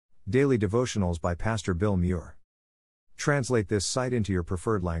Daily Devotionals by Pastor Bill Muir. Translate this site into your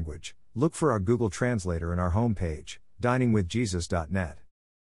preferred language. Look for our Google Translator in our homepage, diningwithjesus.net.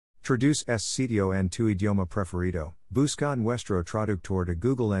 Traduce este sitio en tu idioma preferido. Busca nuestro traductor de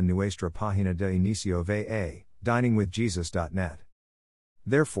Google en nuestra página de inicio va, diningwithjesus.net.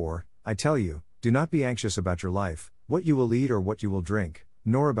 Therefore, I tell you, do not be anxious about your life, what you will eat or what you will drink,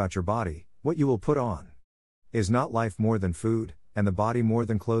 nor about your body, what you will put on. Is not life more than food, and the body more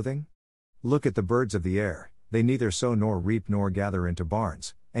than clothing? Look at the birds of the air, they neither sow nor reap nor gather into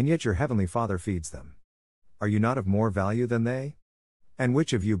barns, and yet your heavenly Father feeds them. Are you not of more value than they? And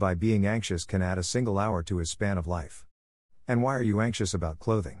which of you by being anxious can add a single hour to his span of life? And why are you anxious about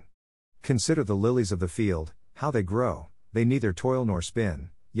clothing? Consider the lilies of the field, how they grow, they neither toil nor spin,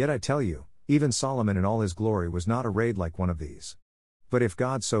 yet I tell you, even Solomon in all his glory was not arrayed like one of these. But if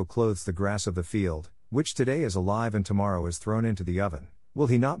God so clothes the grass of the field, which today is alive and tomorrow is thrown into the oven, will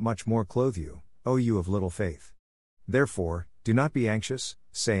he not much more clothe you, O you of little faith? Therefore, do not be anxious,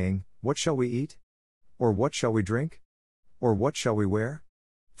 saying, what shall we eat? Or what shall we drink? Or what shall we wear?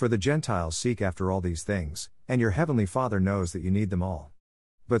 For the Gentiles seek after all these things, and your heavenly Father knows that you need them all.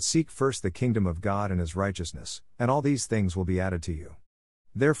 But seek first the kingdom of God and his righteousness, and all these things will be added to you.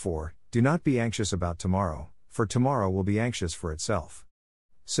 Therefore, do not be anxious about tomorrow, for tomorrow will be anxious for itself.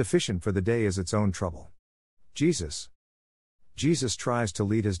 Sufficient for the day is its own trouble. Jesus tries to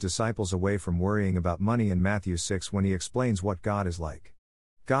lead his disciples away from worrying about money in Matthew 6 when he explains what God is like.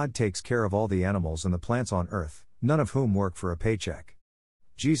 God takes care of all the animals and the plants on earth, none of whom work for a paycheck.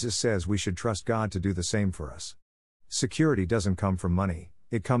 Jesus says we should trust God to do the same for us. Security doesn't come from money,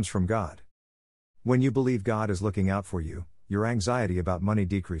 it comes from God. When you believe God is looking out for you, your anxiety about money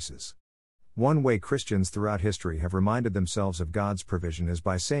decreases. One way Christians throughout history have reminded themselves of God's provision is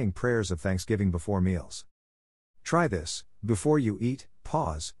by saying prayers of thanksgiving before meals. Try this: before you eat,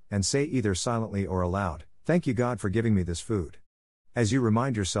 pause, and say either silently or aloud, "Thank you God for giving me this food." As you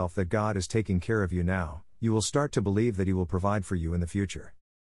remind yourself that God is taking care of you now, you will start to believe that he will provide for you in the future.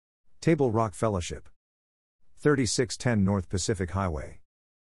 Table Rock Fellowship, 3610 North Pacific Highway,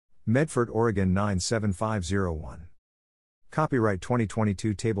 Medford, Oregon 97501. Copyright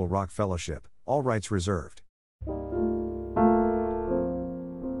 2022 Table Rock Fellowship, all rights reserved.